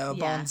up.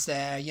 Bond's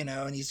there.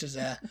 And he's just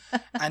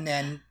and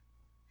then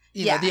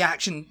the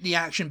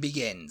action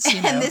begins.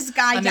 And this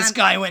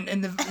guy went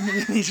and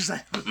he's just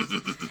like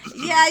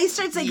he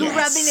starts like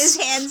rubbing his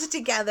hands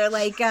together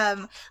like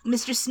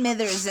Mr.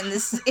 Smithers in the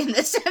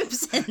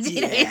Simpsons. And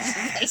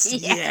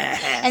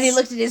he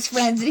looked at his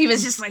friends and he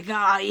was just like,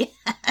 oh yeah.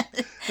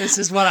 This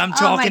is what I'm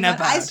talking about.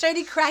 I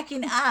started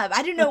cracking up.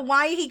 I don't know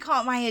why he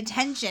caught my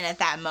attention at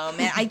that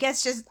moment. I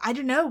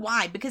don't know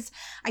why, because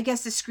I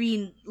guess the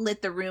screen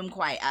lit the room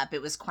quite up.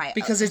 It was quite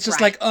because it's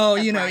just like,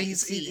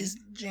 he's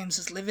James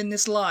is living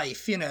this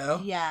life,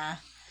 Yeah.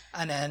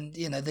 And then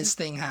this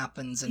thing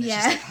happens, and it's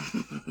just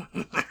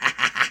like,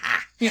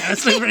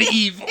 it's like very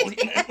evil.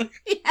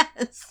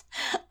 Yes.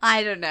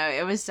 I don't know.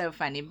 It was so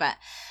funny, but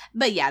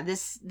yeah,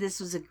 this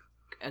was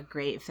a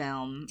great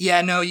film.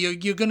 Yeah, no,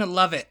 you're gonna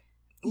love it.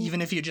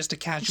 Even if you're just a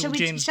casual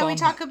James Bond. Shall we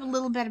talk a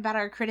little bit about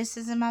our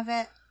criticism of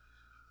it?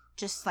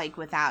 Just like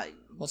without...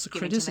 What's the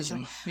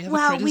criticism?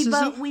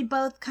 We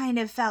both kind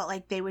of felt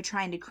like they were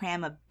trying to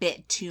cram a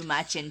bit too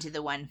much into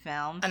the one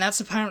film. And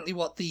that's apparently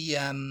what the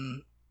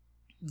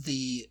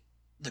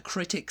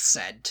critics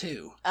said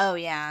too. Oh,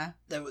 yeah.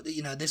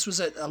 This was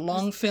a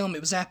long film.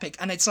 It was epic.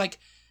 And it's like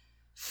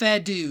fair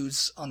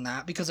dues on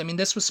that, because I mean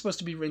this was supposed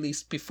to be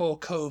released before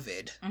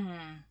COVID,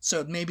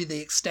 so maybe they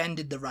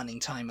extended the running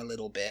time a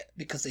little bit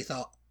because they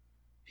thought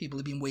people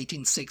have been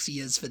waiting 6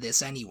 years for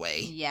this anyway.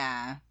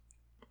 Yeah,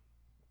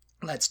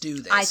 let's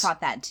do this. I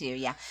thought that too.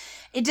 Yeah,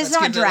 it does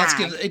not drag.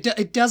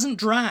 It doesn't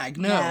drag.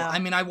 No, I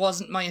mean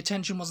my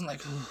attention wasn't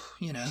like,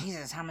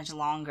 Jesus, how much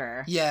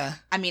longer? Yeah,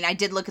 I mean I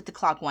did look at the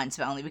clock once,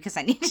 but only because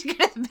I needed to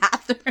go to the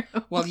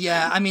bathroom. Well,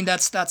 yeah, I mean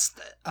that's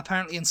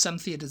apparently in some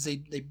theaters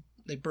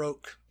they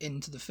broke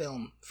into the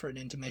film for an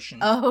intermission.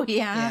 Oh,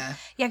 yeah.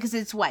 Yeah, because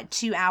it's,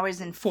 2 hours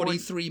and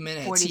 43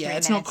 minutes. 43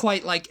 minutes. Not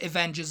quite like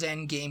Avengers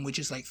Endgame, which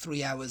is like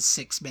 3 hours,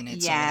 6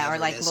 minutes. Yeah, or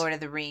like Lord of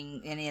the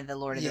Rings, any of the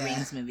Lord of the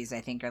Rings movies, I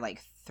think, are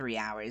like 3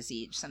 hours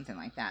each, something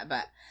like that.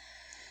 But,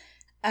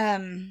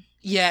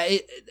 yeah,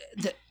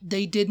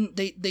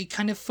 they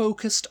kind of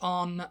focused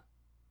on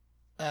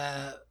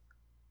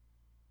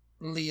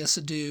Léa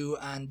Seydoux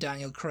and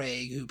Daniel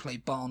Craig, who play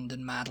Bond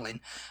and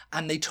Madeline,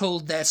 and they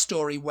told their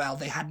story well.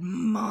 They had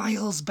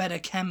miles better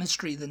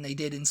chemistry than they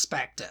did in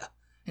Spectre.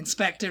 In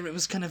Spectre, it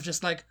was kind of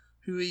just like,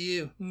 who are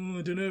you? Oh,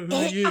 I don't know, who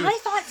are you? I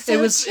thought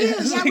so, too.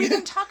 Yeah, we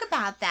didn't talk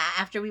about that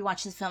after we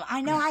watched this film. I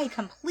know, I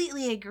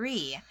completely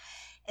agree.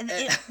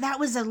 that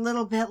was a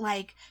little bit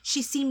like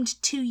she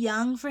seemed too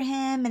young for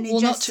him, and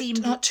it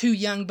seemed not too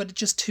young, but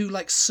just too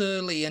like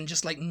surly and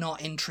just like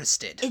not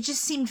interested. It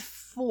just seemed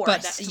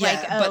forced.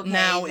 But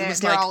now it was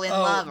they're like, all in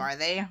love, are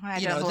they? I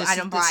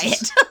don't buy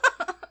it.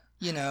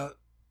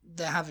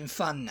 They're having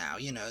fun now.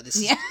 This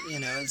is,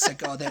 it's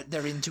like,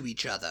 they're into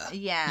each other.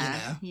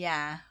 Yeah.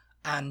 Yeah.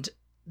 And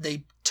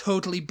they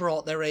totally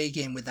brought their A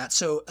game with that.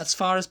 So as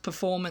far as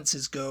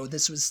performances go,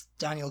 this was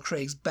Daniel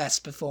Craig's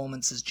best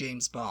performance as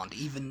James Bond,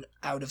 even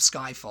out of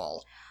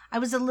Skyfall. I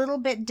was a little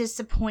bit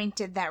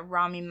disappointed that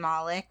Rami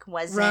Malek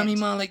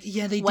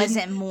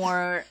wasn't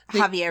more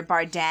Javier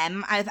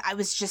Bardem. I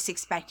was just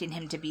expecting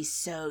him to be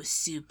so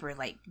super,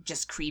 like,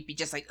 just creepy,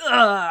 just like, ugh.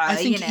 I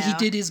think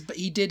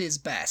he did his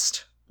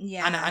best.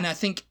 Yeah. And I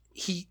think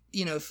he,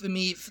 for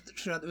me,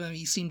 throughout the movie,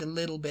 he seemed a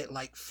little bit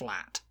like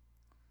flat.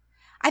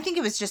 I think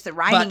it was just the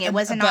writing. It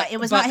was not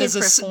his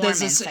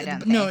performance. I don't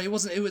think. No, it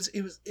wasn't. It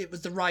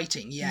was the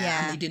writing.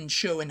 Yeah. And they didn't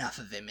show enough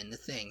of him in the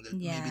thing.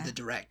 Maybe the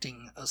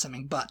directing or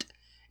something. But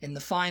in the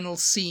final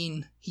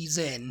scene he's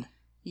in,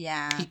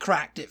 he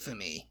cracked it for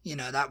me.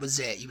 That was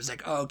it. He was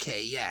like,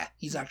 okay, yeah,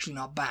 he's actually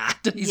not bad.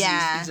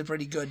 He's a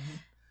pretty good.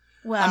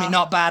 Well, I mean,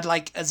 not bad,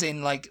 like as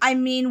in like. I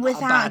mean,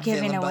 without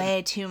giving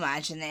away too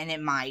much, and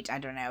it might, I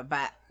don't know,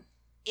 but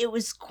it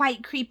was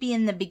quite creepy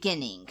in the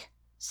beginning.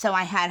 So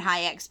I had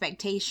high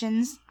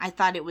expectations. I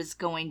thought it was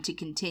going to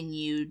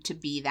continue to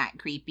be that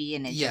creepy,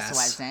 and it just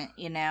wasn't,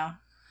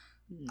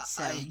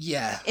 So,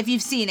 if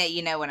you've seen it,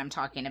 you know what I'm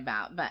talking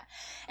about. But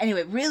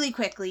anyway, really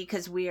quickly,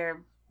 because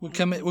we're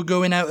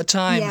going out of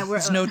time. Yeah,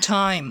 there's no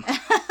time.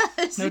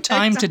 No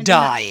time to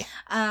die.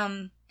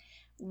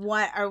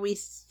 What are we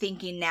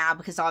thinking now?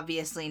 Because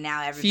obviously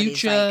now everybody's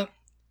future.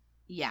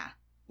 Yeah.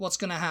 What's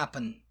going to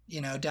happen?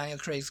 Daniel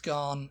Craig's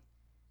gone.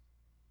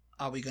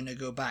 Are we going to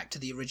go back to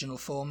the original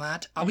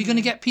format? Are we going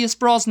to get Pierce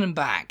Brosnan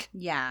back?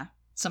 Yeah.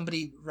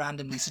 Somebody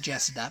randomly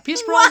suggested that.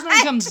 Pierce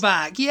Brosnan comes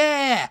back.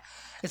 Yeah.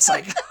 It's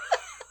like,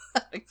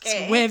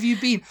 okay. So where have you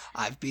been?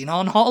 I've been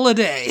on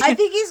holiday. I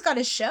think he's got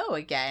a show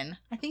again.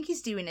 I think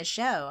he's doing a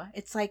show.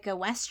 It's like a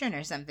Western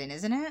or something,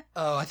 isn't it?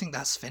 Oh, I think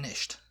that's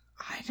finished.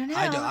 I don't know.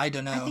 I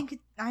don't know.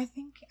 I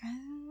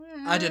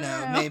don't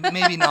know.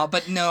 Maybe not.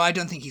 But no, I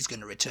don't think he's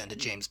going to return to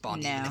James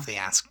Bond, even if they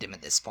asked him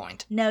at this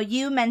point. No,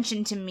 you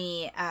mentioned to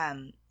me,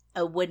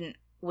 wouldn't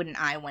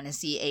I want to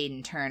see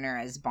Aidan Turner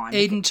as Bond?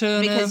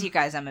 Turner. Because you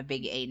guys, I'm a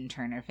big Aidan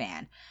Turner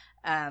fan.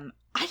 I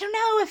don't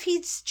know if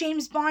he's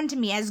James Bond to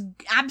me, as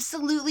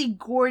absolutely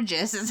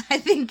gorgeous as I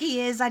think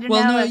he is. I don't know.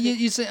 Well, no,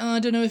 you say,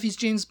 I don't know if he's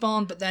James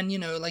Bond, but then,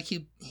 like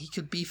he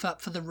could beef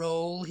up for the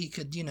role. He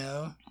could,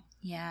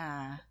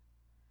 Yeah.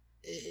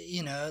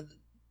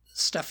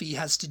 Stuff he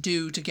has to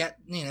do to get,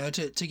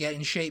 to get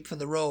in shape for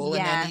the role.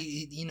 Yeah.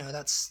 And then,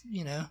 that's,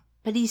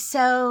 But he's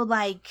so,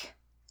 like,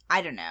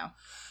 I don't know.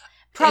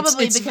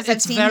 Probably because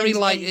I've seen very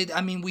light.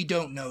 I mean, we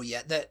don't know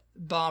yet that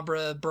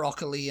Barbara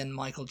Broccoli and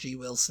Michael G.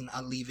 Wilson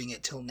are leaving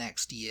it till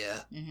next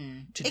year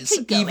to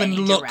just even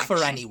look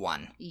for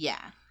anyone.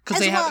 Yeah,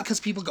 because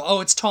people go,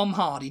 oh, it's Tom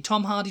Hardy.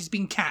 Tom Hardy's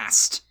been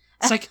cast.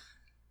 It's like,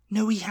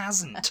 no, he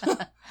hasn't.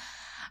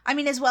 I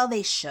mean, as well,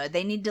 they should.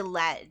 They need to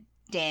let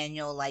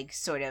Daniel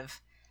sort of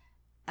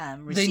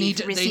receive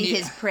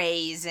his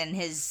praise and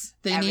his.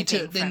 They need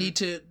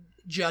to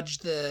judge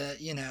the,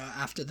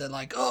 after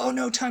the oh,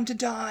 no time to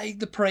die,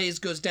 the praise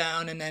goes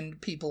down, and then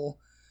people,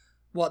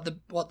 what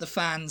the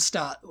fans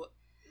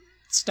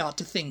start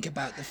to think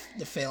about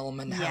the film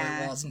and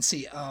how it was, and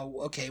see,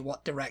 oh, okay,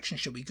 what direction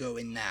should we go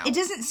in now? It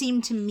doesn't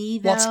seem to me,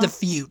 though. What's the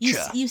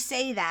future? You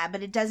say that,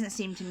 but it doesn't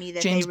seem to me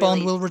that James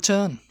Bond will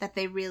return. That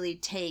they really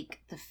take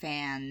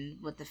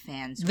what the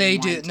fans they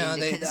want do. Into No,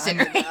 they.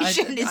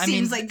 consideration. It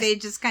seems like they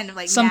just kind of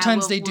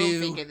sometimes we'll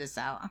do figure this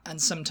out,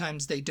 and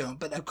sometimes they don't.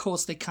 But of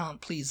course, they can't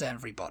please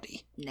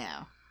everybody.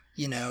 No.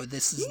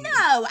 This is... No,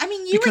 I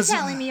mean, you were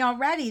telling me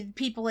already,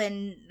 people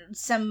in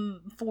some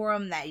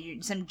forum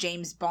some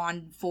James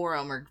Bond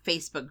forum or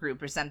Facebook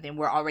group or something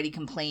were already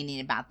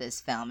complaining about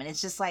this film, and it's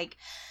just like...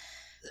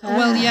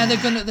 Well, yeah,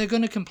 they're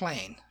gonna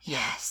complain.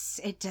 Yes,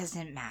 it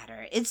doesn't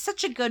matter. It's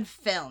such a good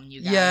film,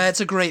 you guys. Yeah,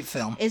 it's a great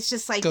film. It's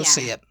just like, go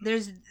see it.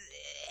 There's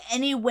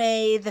any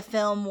way the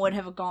film would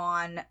have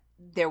gone...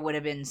 There would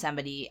have been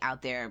somebody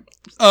out there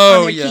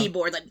on their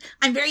keyboard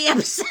I'm very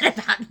upset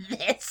about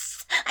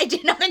this. I do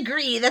not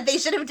agree that they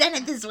should have done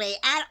it this way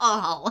at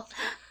all.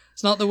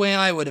 It's not the way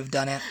I would have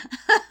done it,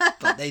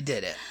 but they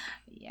did it.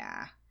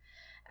 Yeah.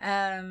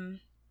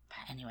 But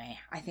anyway,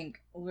 I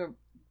think we're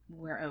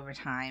over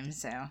time,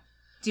 so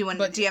do you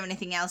have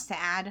anything else to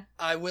add?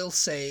 I will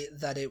say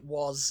that it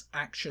was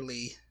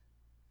actually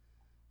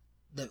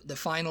the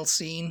final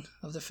scene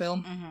of the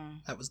film. Mm-hmm.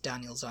 That was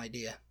Daniel's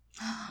idea.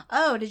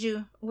 Oh,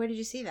 where did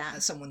you see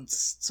that? Someone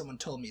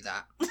told me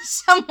that.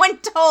 Someone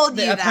told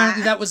you that?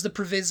 Apparently that was the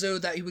proviso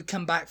that he would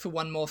come back for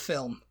one more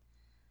film.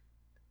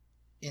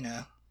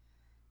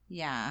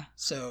 Yeah.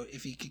 So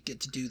if he could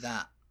get to do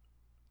that.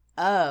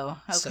 Oh,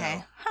 okay.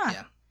 So, huh.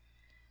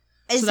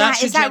 Yeah. Is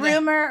that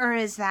rumor or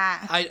is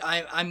that...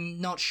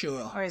 I'm not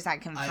sure. Or is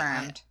that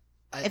confirmed?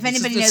 If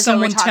anybody knows what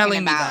we're talking about. Someone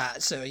telling me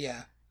that, so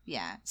yeah.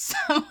 Yeah.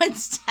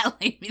 Someone's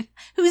telling me.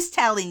 Who's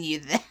telling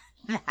you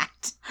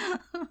that?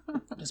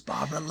 Because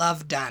Barbara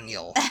loved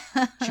Daniel.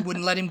 She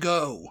wouldn't let him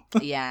go.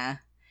 Yeah.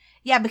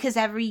 Yeah, because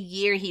every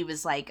year he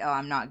was like, "Oh,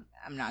 I'm not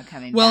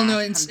coming well, back. No,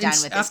 I'm done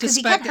with this." Because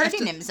he kept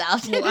hurting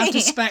himself. Well, after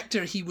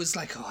Spectre, he was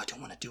like, "Oh, I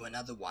don't want to do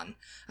another one."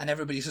 And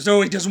everybody says,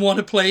 "Oh, he doesn't want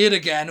to play it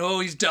again.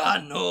 Oh, he's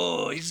done.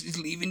 Oh, he's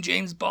leaving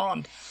James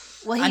Bond."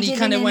 Well, he did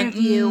kind of went,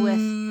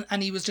 with...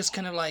 And he was just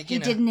kind of like, He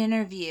did an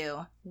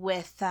interview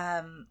with,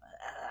 I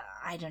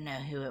don't know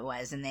who it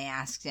was, and they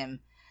asked him.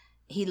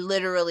 He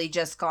literally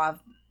just got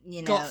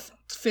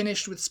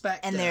finished with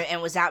Spectre.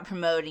 And was out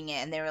promoting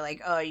it, and they were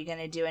like, "Oh, are you going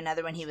to do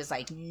another one?" He was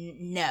like,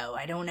 "No,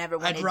 I don't ever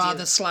want to I'd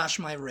rather slash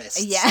my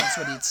wrists." Yeah. That's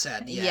what he'd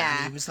said. Yeah. Yeah.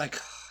 And he was like,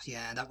 oh,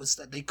 yeah,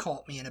 they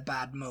caught me in a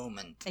bad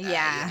moment.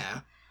 Yeah. You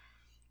know?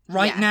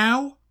 Right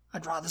now,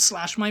 I'd rather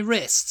slash my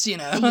wrists, you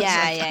know?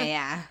 Yeah,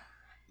 yeah.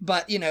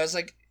 But, it's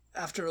like,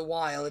 after a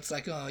while, it's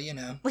like, oh,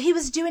 Well, he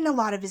was doing a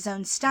lot of his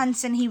own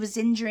stunts, and he was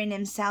injuring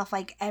himself,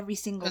 like, every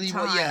single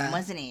time,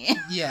 wasn't he?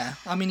 Yeah.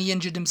 I mean, he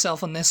injured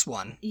himself on this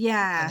one.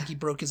 Yeah. I think he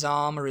broke his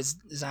arm or his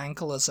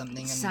ankle or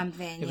something. And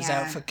it was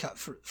out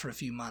for a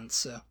few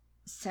months,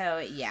 So,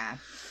 yeah.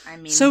 I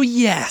mean... So,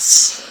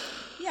 yes.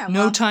 Yeah,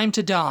 No Time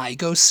to Die.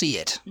 Go see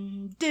it.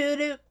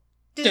 Do-do.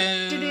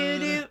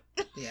 Do-do-do-do.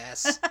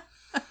 Yes.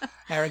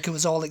 Erica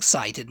was all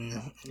excited in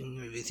the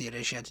movie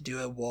theater. She had to do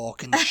a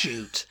walk and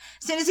shoot.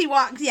 As soon as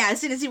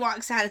he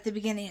walks out at the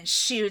beginning and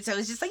shoots, I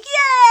was just like,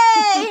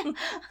 yay!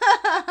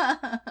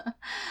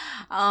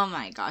 Oh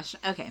my gosh.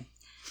 Okay.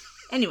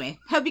 Anyway,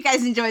 hope you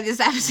guys enjoyed this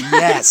episode.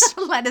 Yes.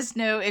 Let us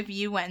know if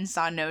you went and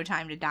saw No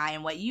Time to Die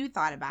and what you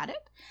thought about it.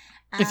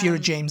 If you're a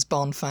James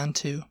Bond fan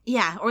too.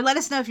 Yeah, or let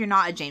us know if you're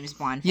not a James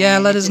Bond fan. Yeah,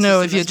 let us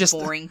know if you're just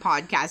boring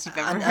podcast you've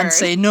ever heard. And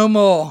say no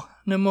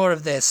more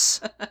of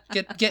this.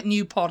 Get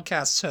new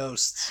podcast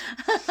hosts.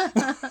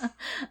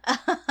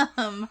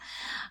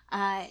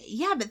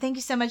 Yeah, but thank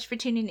you so much for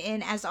tuning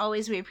in. As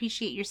always, we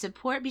appreciate your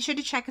support. Be sure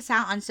to check us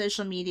out on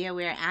social media.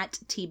 We're at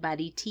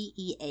TButty,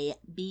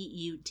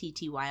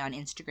 TEABUTTY on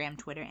Instagram,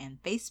 Twitter,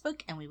 and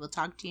Facebook, and we will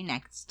talk to you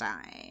next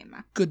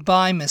time.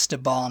 Goodbye, Mr.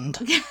 Bond.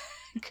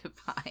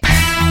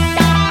 Goodbye.